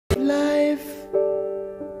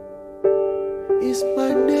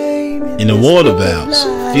In a world of ours,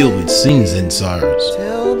 filled with sins and sorrows,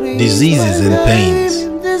 diseases and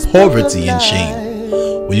pains, poverty and shame,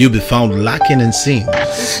 will you be found lacking in sin?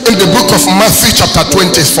 In the book of Matthew chapter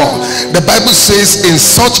 24, the Bible says, in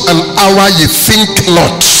such an hour ye think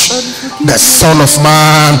not, the Son of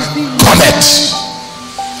Man cometh.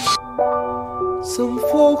 Some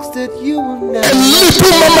folks that you will never. A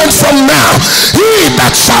little moment from now, he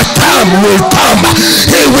that shall come will come.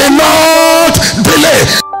 He will not delay.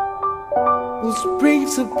 Will spring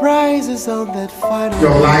surprises on that final.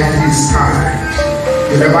 Your life is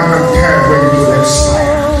time. You never can tell when it will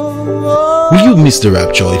expire. Will you miss the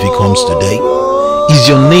rapture if it comes today? Is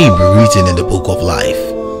your name written in the book of life?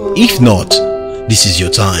 If not, this is your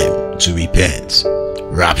time to repent.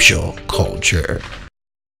 Rapture Culture.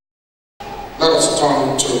 Let us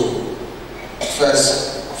turn to 1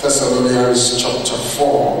 Thessalonians chapter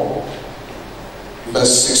 4,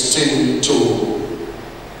 verse 16 to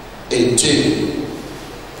 18.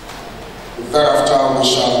 Thereafter we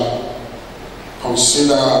shall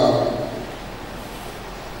consider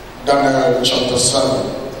Daniel chapter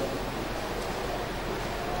 7.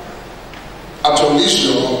 At your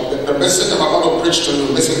leisure, the message I'm about to preach to you,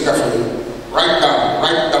 listen carefully. Write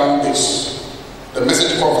down this. The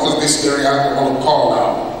message covers this area I want to call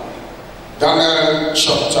now. Daniel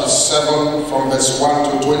chapter 7 from verse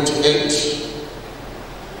 1 to 28.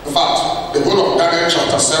 In fact, the whole of Daniel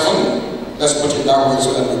chapter 7, let's put it that way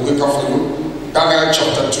so that we quicker for you. Daniel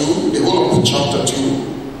chapter 2, the whole of chapter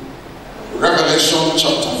 2. Revelation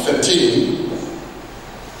chapter 13.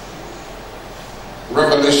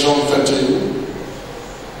 Revelation 13.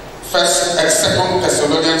 First and Second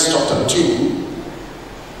Thessalonians chapter 2.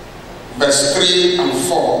 Verse 3 and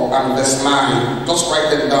 4 and verse 9. Just write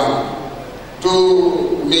them down.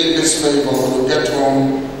 Do me this favor when you get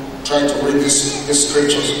home. Try to read these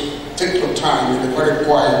scriptures. Take your time in a very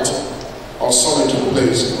quiet or solitary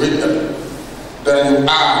place. Read them. Then you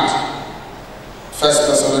add 1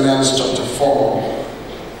 Thessalonians chapter 4,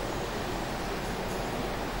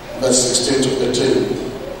 verse 16 to 18.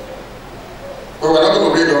 But we're not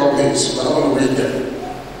going to read all these. We're not going to read them.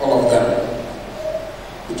 All of them.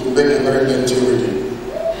 It will make a very lengthy reading.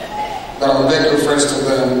 But I'll make reference to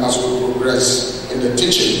them as we progress in the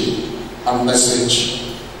teaching and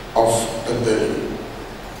message of the day.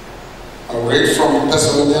 I'll read from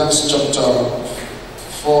Thessalonians chapter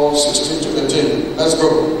 4, 16 to 18. Let's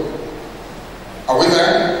go. Are we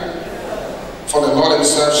there? For the Lord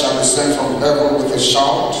himself shall descend from heaven with a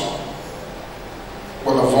shout,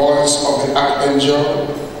 with the voice of the archangel,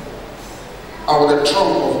 and with the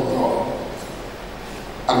trump of God.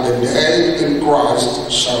 And the dead in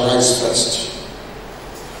Christ shall rise first.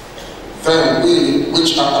 Then we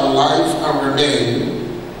which are alive and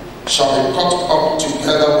remain shall be caught up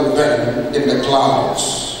together with them in the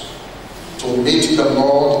clouds to meet the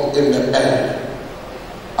Lord in the air,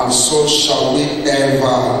 and so shall we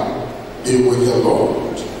ever be with the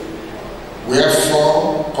Lord.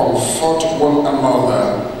 Wherefore comfort one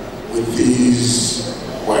another with these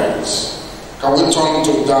words. Can we turn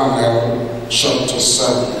to Daniel chapter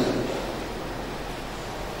 7?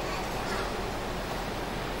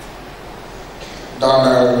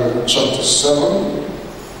 Daniel chapter 7.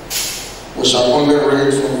 We shall only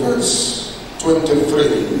read from verse 23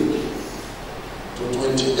 to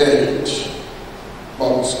 28.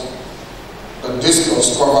 But the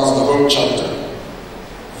discourse covers the whole chapter.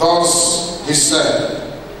 Thus he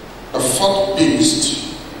said, the fourth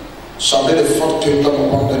beast shall be the fourth kingdom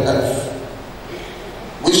upon the earth,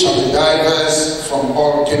 which shall be diverse from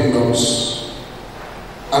all kingdoms,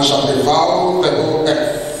 and shall devour the whole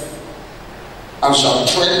earth, and shall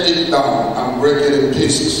tread it down and break it in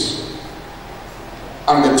pieces.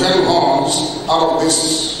 And the 10 horns out of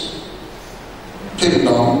this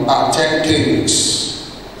kingdom are 10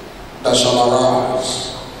 kings that shall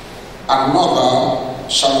arise. Another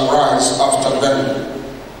shall arise after them,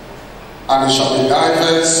 and it shall be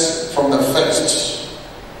diverse from the first,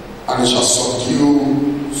 and it shall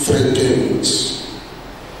subdue 3 kings.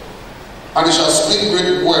 And it shall speak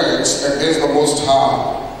great words against the Most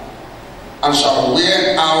High, and shall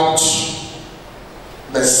wear out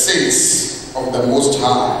the saints of the Most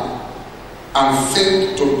High, and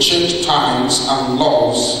think to change times and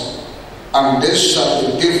laws, and they shall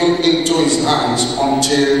be given into his hands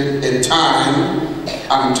until a time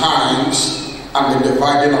and times and the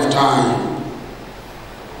dividing of time.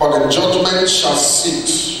 But the judgment shall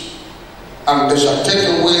sit, and they shall take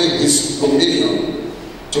away his dominion,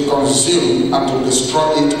 to consume and to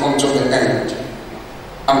destroy it unto the end.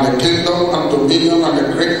 And the kingdom and dominion and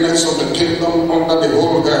the greatness of the kingdom under the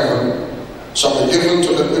whole heaven shall be given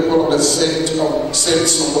to the people of the saints of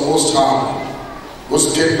the Most High,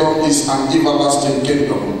 whose kingdom is an everlasting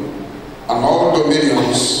kingdom, and all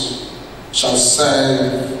dominions shall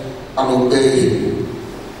serve and obey him.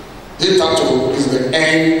 Epetuku is the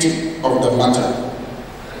end of the matter.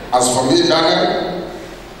 As for me, Daniel,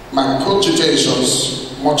 my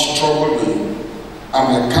cogitations much troubled me, and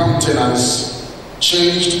my countenance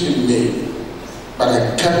changed in me, but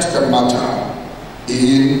I kept the matter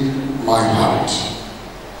in my heart.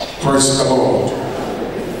 Praise the Lord.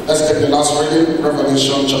 Let's take the last reading,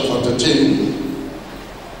 Revelation chapter 13.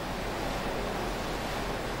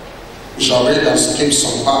 We shall read and skip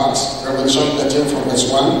some parts. Revelation 13 from verse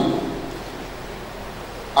 1.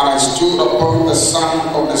 And I stood upon the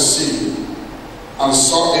sand of the sea, and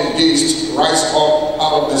saw a beast rise up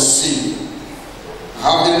out of the sea,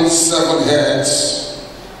 having 7 heads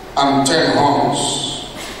and 10 horns,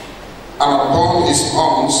 and upon his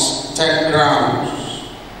horns 10 crowns,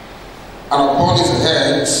 and upon his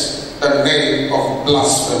heads the name of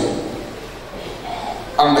blasphemy.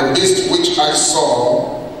 And the beast which I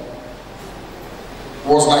saw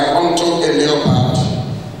was like unto a leopard,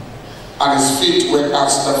 and his feet were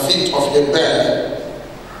as the feet of a bear,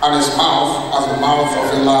 and his mouth as the mouth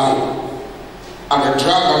of a lion. And the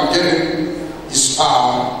dragon gave him his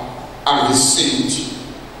power and his seat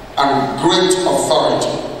and great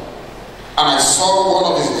authority. And I saw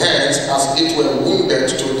one of his heads as it were wounded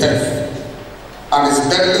to death, and his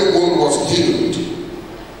deadly wound was healed.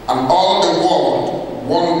 And all the world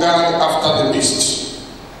wondered after the beast,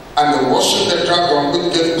 and they worshipped the dragon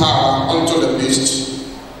which gave power unto the beast.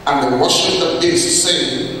 And they worshipped the beast,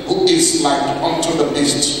 saying, Who is like unto the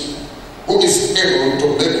beast? Who is able to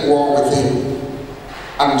make war with him?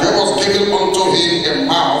 And there was given unto him a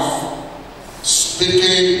mouth,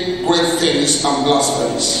 speaking great things and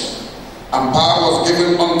blasphemies. And power was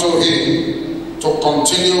given unto him to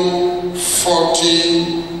continue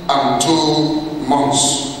 42 months.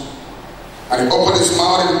 And he opened his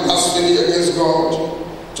mouth in blasphemy against God,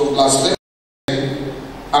 to blaspheme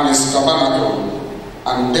and his tabernacle,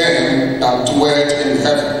 and them that dwelt in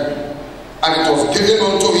heaven. And it was given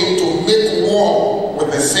unto him to make war with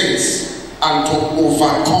the saints, and to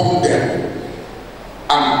overcome them.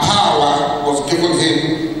 And power was given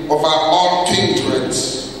him over all kindreds,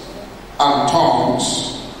 and tongues,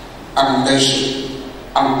 and nations.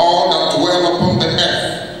 And all that dwell upon the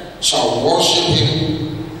earth shall worship him,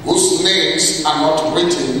 whose names are not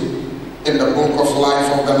written in the book of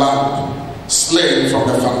life of the Lamb, slain from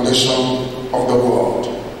the foundation of the world.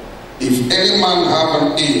 If any man have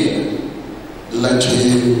an ear, let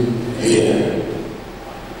him hear.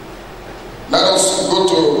 Let us go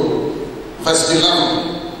to verse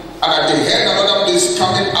 11. And I beheld another beast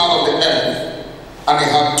coming out of the earth, and he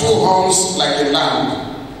had 2 horns like a lamb,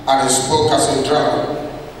 and he spoke as a dragon.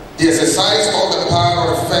 He exercised all the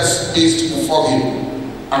power of the first beast before him,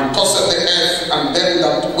 and caused the earth and them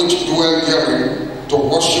that which dwell therein to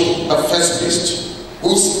worship the first beast,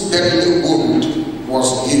 whose deadly wound was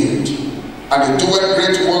healed. And he doeth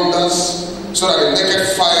great wonders, so that the naked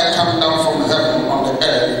fire come down from heaven on the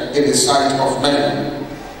earth in the sight of men.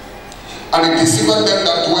 And he deceived them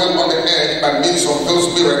that dwell on the earth by means of those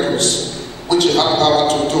miracles which he had power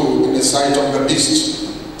to do in the sight of the beast,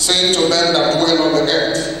 saying to them that dwell on the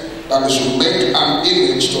earth that they should make an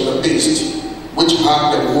image to the beast, which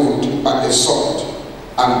had the wound by the sword,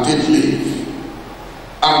 and did live.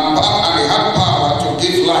 And he had power to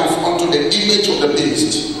give life unto the image of the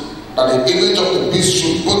beast, that the image of the beast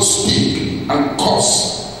should both speak and curse,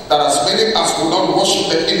 that as many as will not worship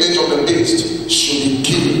the image of the beast should be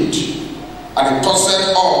killed. And he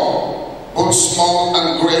caused all, both small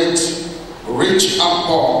and great, rich and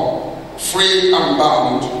poor, free and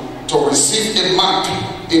bound, to receive a mark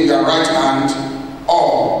in their right hand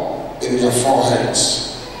or in their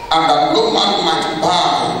foreheads, and that no man might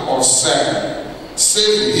buy or sell,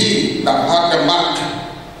 save he that had the mark,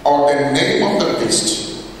 or the name of the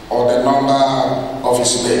beast, or the number of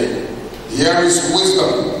his name. Here is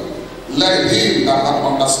wisdom. Let him that hath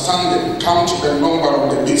understanding count the number of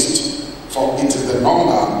the beast, for it is the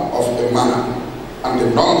number of the man, and the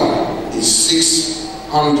number is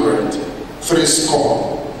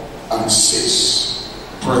 666.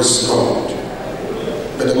 Praise God.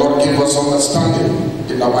 May the Lord give us understanding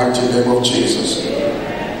in the mighty name of Jesus.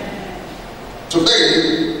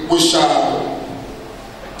 Today we shall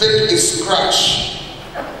take a scratch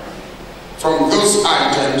from those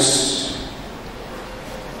items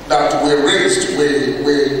that we raised, we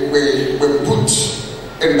put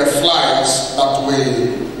in the flyers that we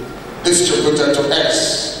distributed to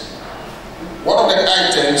us. One of the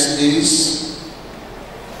items is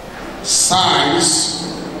signs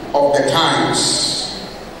of the times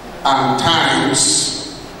and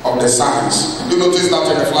times of the signs. Did you notice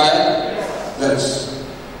that in the flyer? Yes.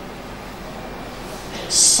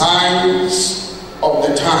 Signs of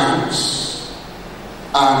the times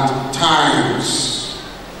and times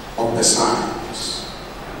of the signs.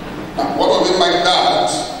 Now, what do we mean by that?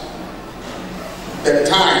 The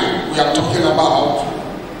time we are talking about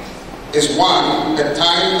is one, the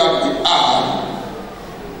time that we are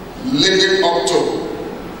living up to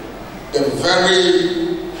the very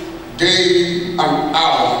day and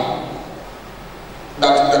hour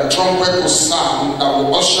that the trumpet will sound, that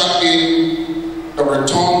will usher in the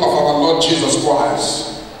return of our Lord Jesus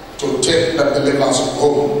Christ to take the believers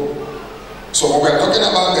home. So when we are talking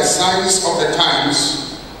about the signs of the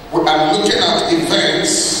times, we are looking at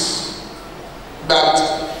events that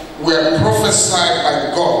were prophesied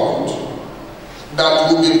by God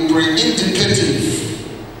that will be pre-indicative,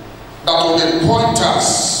 that will be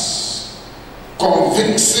pointers,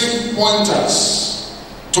 convincing pointers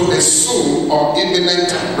to the soon or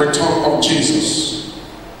imminent return of Jesus.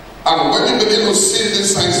 And when you begin to see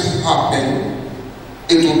these signs happening,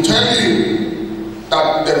 it will tell you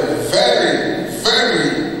that the very,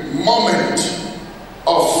 very moment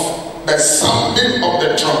of the sounding of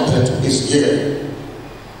the trumpet is here.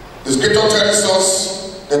 The scripture tells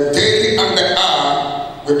us the day and the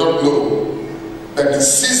hour we don't know, but the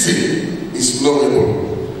season is knowable.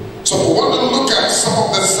 So we want to look at some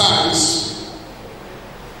of the signs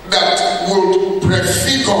that would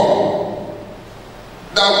prefigure,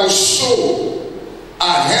 that will show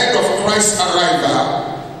ahead of Christ's arrival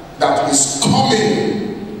that his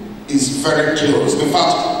coming is very close. In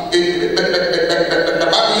fact, the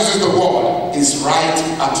Bible uses the word is right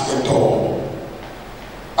at the door.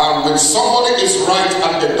 And when somebody is right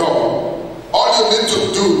at the door, all you need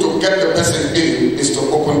to do to get the person in is to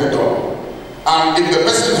open the door. And if the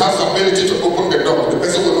person has the ability to open the door, the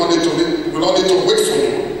person will not need to wait for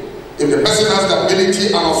you. If the person has the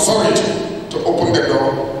ability and authority to open the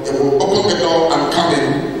door, he will open the door and come in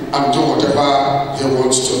and do whatever he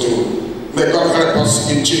wants to do. May God help us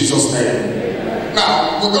in Jesus' name.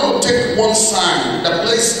 Now, we're going to take one sign. The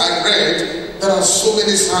place I read, there are so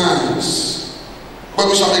many signs. But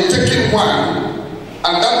we shall be taking one,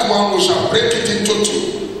 and that one we shall break it into two.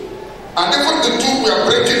 And even the two we are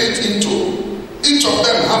breaking it into, each of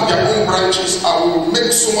them have their own branches. I will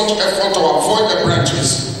make so much effort to avoid the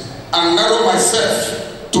branches and narrow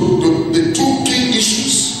myself to the two key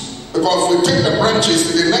issues. Because if we take the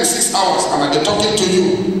branches in the next 6 hours, I might be talking to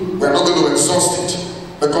you, we are not going to exhaust it.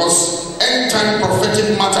 Because end-time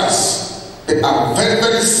prophetic matters, they are very,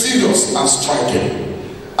 very serious and striking.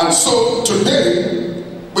 And so today,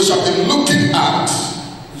 we shall be looking at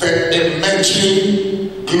the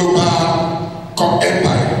emerging global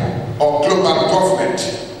empire or global government,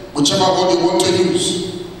 whichever word you want to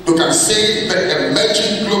use. You can say the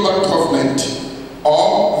emerging global government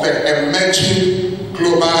or the emerging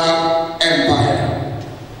global empire.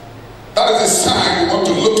 That is the sign we want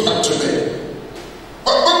to look at today.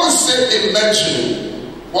 But when we say emerging,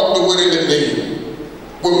 what do we really mean?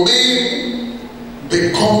 We mean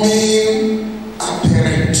becoming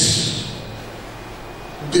apparent,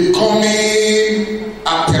 becoming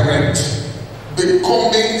apparent,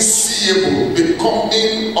 becoming seeable,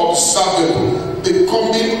 becoming observable,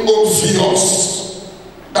 becoming obvious.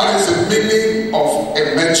 That is the meaning of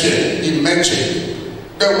emerging.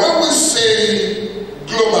 Then when we say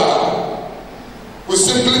global, we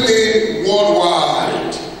simply mean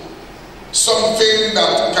worldwide, something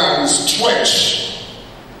that can stretch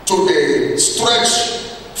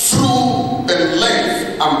through the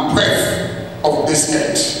length and breadth of this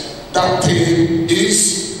earth. That thing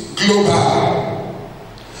is global.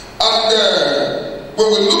 And when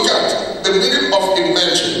we look at the meaning of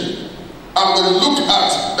emerging and we look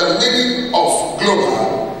at the meaning of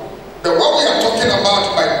global, then what we are talking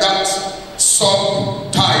about by that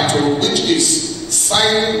subtitle, which is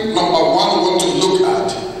sign number one we want to look at,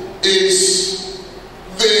 is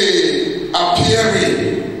the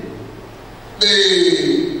appearing,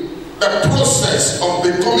 the process of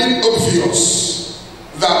becoming obvious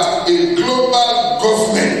that a global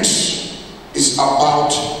government is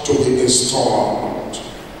about to be installed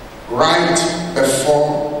right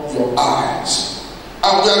before your eyes.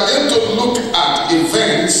 And we are going to look at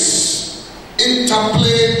events,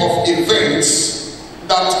 interplay of events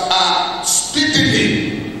that are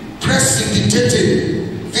speedily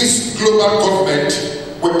precipitating this global government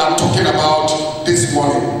we are talking about this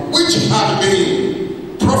morning, which had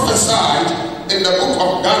been prophesied in the book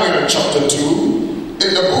of Daniel chapter 2,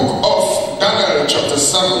 in the book of Daniel chapter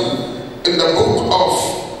 7, in the book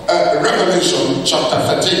of Revelation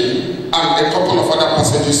chapter 13 and a couple of other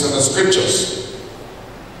passages in the scriptures.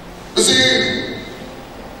 You see,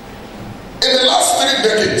 in the last 3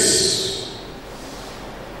 decades,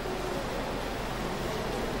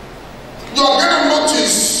 you are going to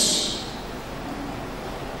notice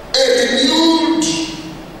a renewed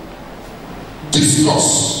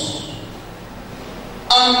discourse,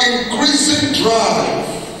 an increasing drive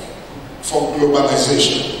for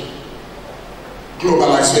globalization.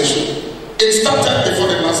 Globalization. It started before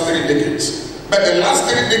the last 3 decades, but the last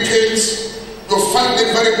 3 decades, you'll find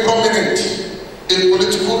it very prominent in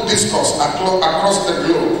political discourse across the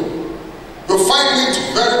globe. You'll find it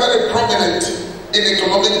very, very prominent in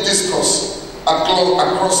economic discourse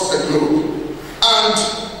across the globe. And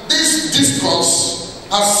this discourse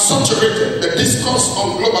has saturated, the discourse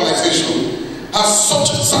on globalization has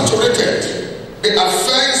saturated the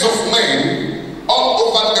affairs of men all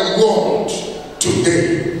over the world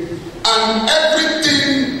today. And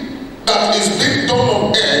everything that is being done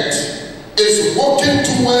on earth is working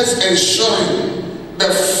towards ensuring the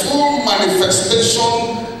full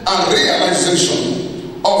manifestation and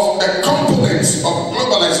realization of the components of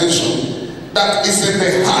globalization that is in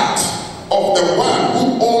the heart of the one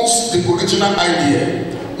who owns the original idea,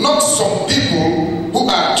 not some people who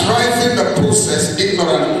are driving the process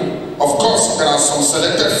ignorantly. Of course, there are some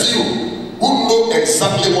selected few who know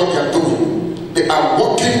exactly what they are doing. They are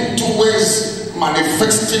working towards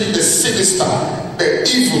manifesting the sinister, the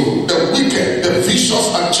evil, the wicked, the vicious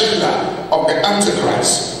agenda of the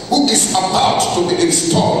Antichrist, who is about to be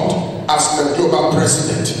installed as the global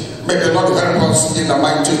president. May the Lord help us in the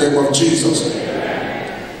mighty name of Jesus.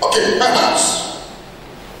 Okay, perhaps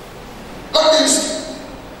let me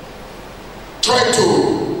try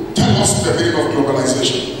to tell us the meaning of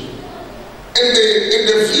globalization. In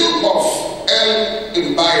the view of L.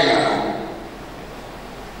 Imbaila,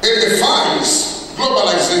 it defines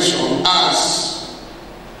globalization as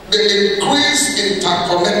the increased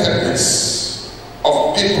interconnectedness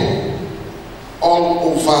of people all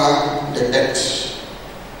over the earth.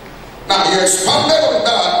 Now he expanded on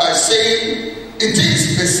that by saying it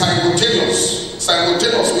is the simultaneous.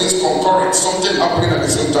 Simultaneous means concurrent, something happening at the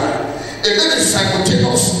same time. It is the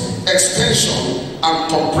simultaneous extension and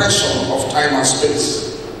compression of time and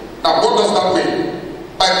space. Now what does that mean?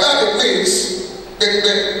 By that it means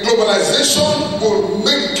the globalization will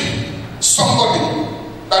make somebody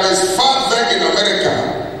that is far there in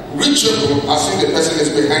America reachable as if the person is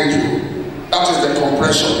behind you. That is the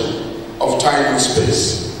compression of time and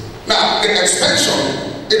space. Now the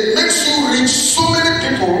extension, it makes you reach so many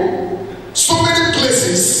people, so many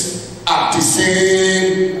places at the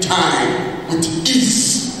same time with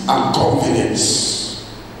ease and convenience.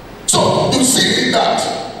 So you see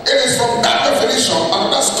that it is from that definition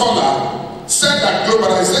another scholar said that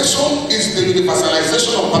globalization is the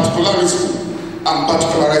universalization of particularism and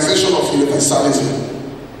particularization of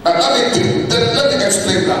universalism. Now let me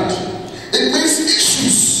explain that. It means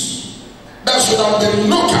issues that should have been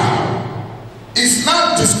local is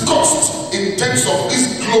now discussed in terms of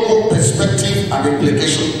this global perspective and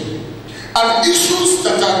implication. And issues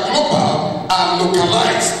that are global are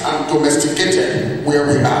localized and domesticated where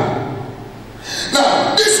we are.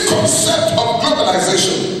 Now, this concept of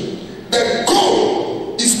globalization, the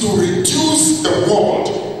goal is to reduce the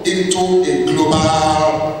world into a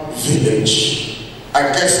global village. I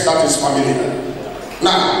guess that is familiar.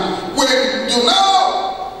 Now, when you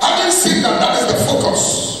now, having seen that that is the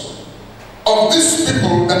focus of these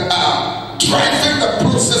people that are driving the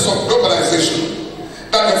process of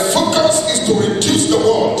globalization, that the focus is to reduce the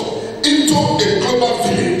world into a global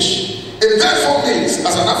village, it therefore means,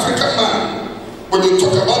 as an African man, when you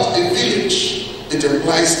talk about a village, it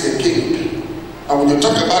implies a king. And when you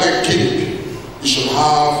talk about a king, you should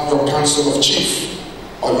have your council of chief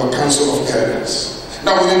or your council of elders.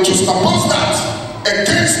 Now, when you juxtapose that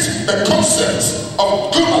against the concept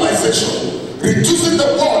of globalization, reducing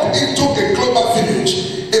the world into a global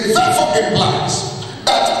village, it therefore implies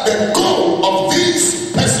that the goal of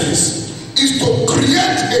these persons is to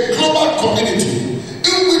create a global community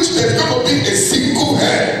in which there's going to be a single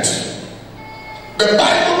head. The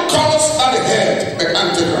Bible calls that head the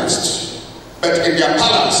Antichrist, but in their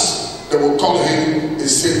palace they will call him a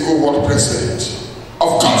single world president.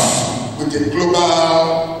 Of course, with a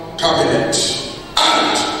global cabinet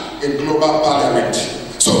and a global parliament.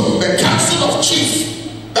 So the council of chiefs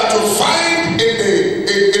that you'll find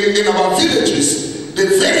in our villages, the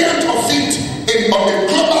variant of it on a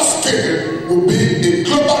global scale will be a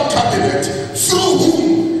global cabinet through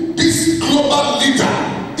whom this global leader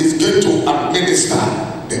is going to administer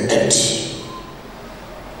the earth.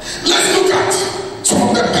 Let's look at some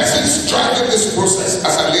of the persons driving this process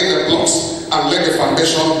as I lay the blocks and lay the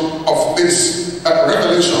foundation of these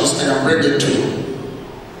revelations I am bringing to you.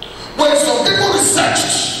 When some people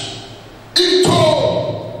researched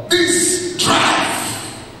into this drive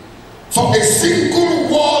for a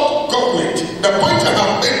single world government, the point I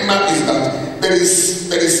have made now is that there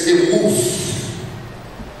is a move,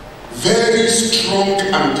 very strong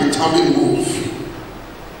and determined move,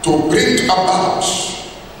 to bring about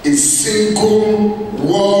a single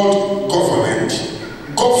world government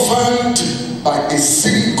governed by a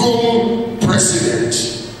single president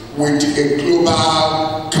with a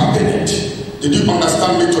global cabinet. Did you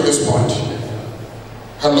understand me to this point?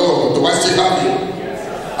 Hello, do I still have you?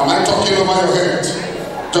 Am I talking over your head?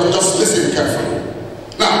 Just listen carefully.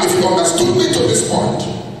 Now, if you understood me to this point,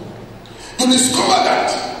 you discover that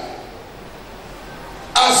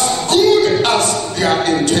as good as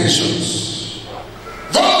their intentions,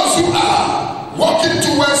 those who are working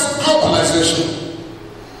towards globalization,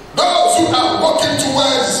 those who are working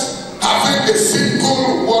towards having a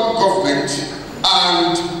single world government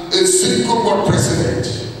and a single world president,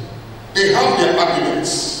 they have their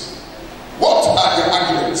arguments. What are their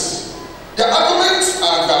arguments? Their arguments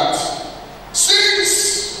are that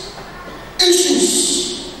since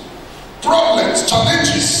issues, problems,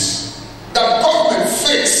 challenges that government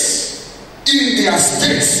face in their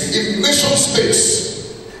states, in nation states,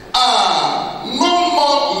 are no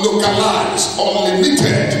more localized or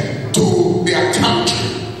limited to their country.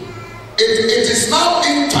 It is now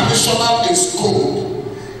international in scope.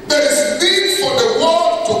 There is need for the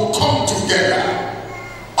world to come together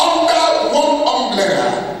under one umbrella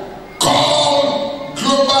called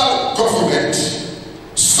global government,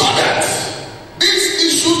 so that these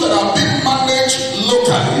issues that are being managed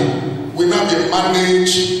locally will now be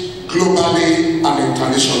managed globally and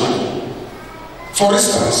internationally. For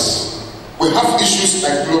instance, we have issues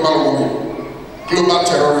like global warming, global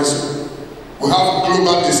terrorism, we have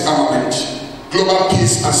global disarmament, global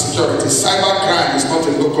peace and security. Cyber crime is not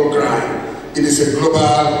a local crime, it is a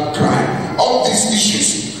global crime. All these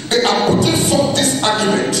issues, they are putting forth this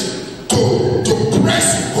argument to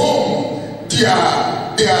press home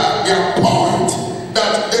their point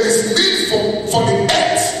that there is need for the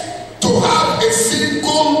earth to have a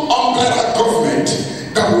single umbrella government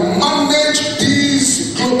that will manage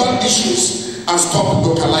these global issues and stop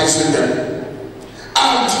localizing them.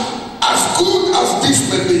 And as good as this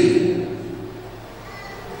may be,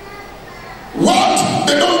 what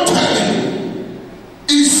they don't tell you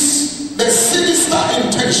is the sinister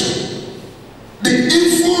intention, the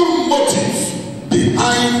evil motive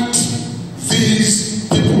behind these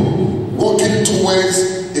people working towards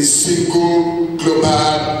a single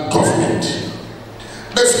global government.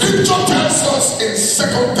 The scripture tells us in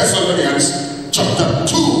 2 Thessalonians chapter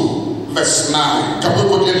 2 verse 9. Can we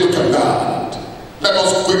quickly look at that? Let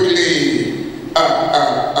us quickly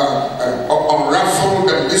unravel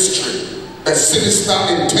the mystery, the sinister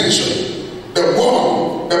intention, the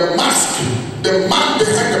one, the mask, the man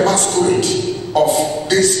behind the masquerade of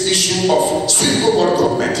this issue of single world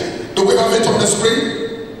government. Do we have it on the screen?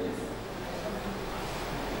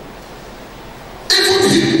 Even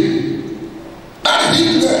him, that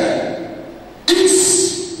him there,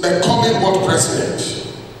 is the coming world president.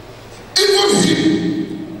 Even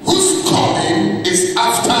him, whose coming is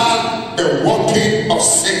after the working of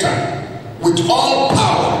Satan with all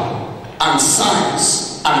power and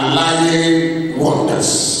signs and lying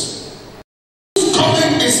wonders. Whose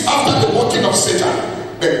coming is after the working of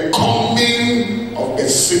Satan? The coming of the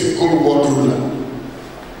single world ruler.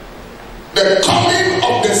 The coming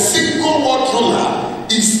of the single world ruler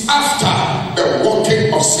is after the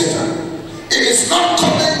working of Satan. It is not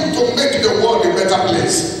coming to make the world a better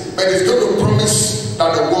place, but it's going to promise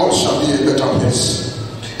that the world shall be a better place.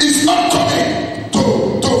 It's not coming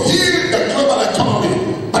to heal the global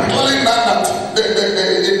economy, particularly now that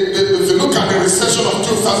if you look at the recession of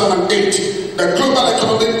 2008, the global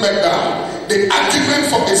economic meltdown, the argument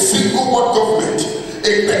for a single world government,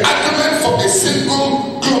 the argument for a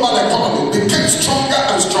single global economy became stronger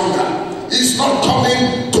and stronger. It's not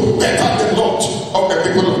coming to better the lot of the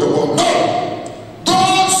people of the world. No.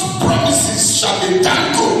 Those promises shall be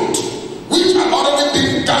dangled, which have already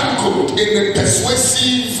been dangled in a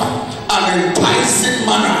persuasive and enticing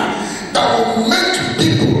manner that will make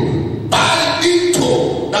people buy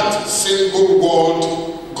into that single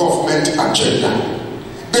world government agenda.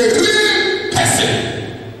 The real person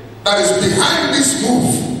that is behind this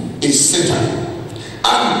move is Satan.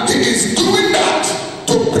 And he is doing that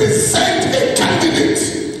to present a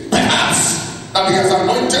candidate, perhaps, that he has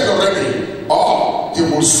anointed already, or he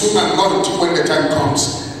will soon anoint when the time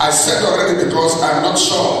comes. I said already because I'm not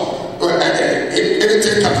sure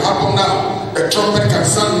Anything can happen now. The trumpet can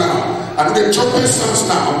sound now. And if the trumpet sounds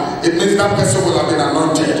now, it means that person will have been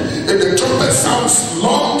anointed. If the trumpet sounds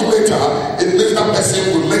long later, it means that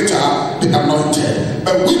person will later be anointed.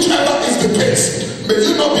 But whichever is the case, may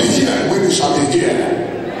you not be here when you shall be here.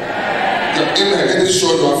 Your amen, let it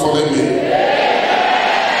show you are following me.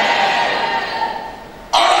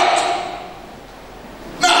 Alright.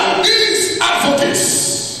 Now, these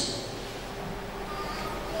advocates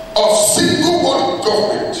of single world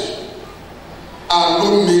government are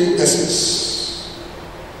no mean persons.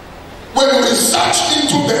 When you research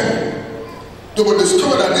into them, you will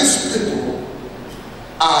discover that these people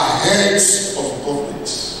are heads of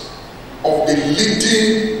governments of the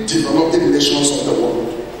leading developing nations of the world.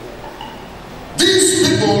 These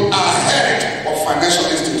people are head of financial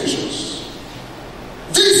institutions.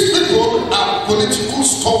 These people are political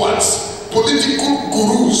stewards, political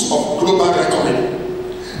gurus of global reckoning.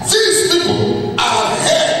 These people are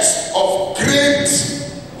heads of great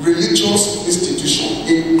religious institutions,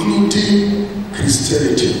 including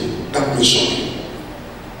Christianity, that mission.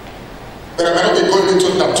 But I may not be going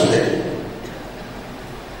into that today.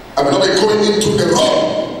 I may not be going into the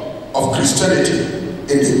role of Christianity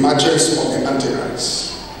in the emergence of the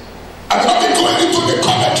Antichrist. I may not be going into the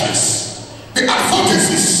commentaries, the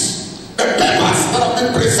advocacies, the papers that have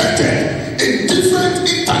been presented in different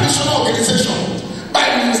international organizations by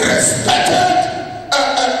respected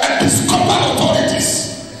episcopal authorities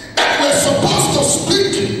that were supposed to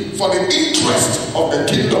speak for the interest of the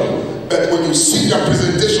kingdom. But when you see their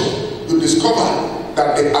presentation, you discover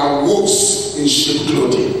that they are wolves in sheep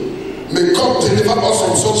clothing. May God deliver us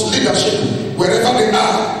from such leadership wherever they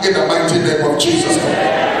are in the mighty name of Jesus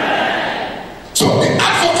Christ. So the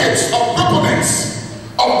advocates or proponents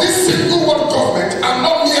of this single world government are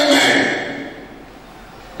not mere men.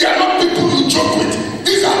 They are not people you joke with.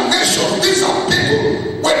 These are nations. These are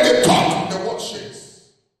people. When they talk, the world shakes.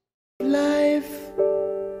 Life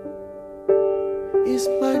is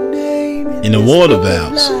my name. In a world of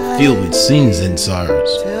ours, filled with sins and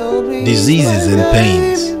sorrows, diseases and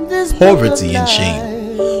pains, poverty and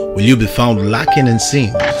shame, will you be found lacking in sin?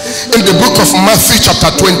 In the book of Matthew chapter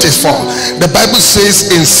 24, the Bible says,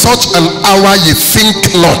 in such an hour ye think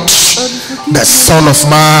not, the Son of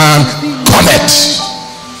Man cometh.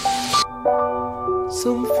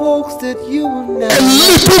 Some folks that you will never. A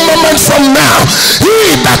little moment from now,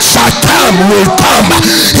 he that shall come will come.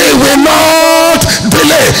 He will not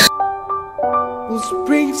delay. Will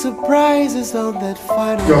bring surprises on that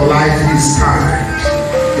final. Your life is time.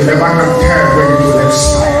 You never can tell when it will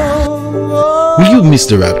expire. Will you miss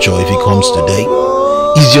the rapture if it comes today?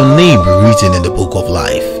 Is your name written in the book of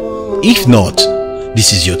life? If not,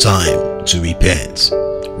 this is your time to repent.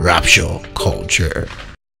 Rapture Culture.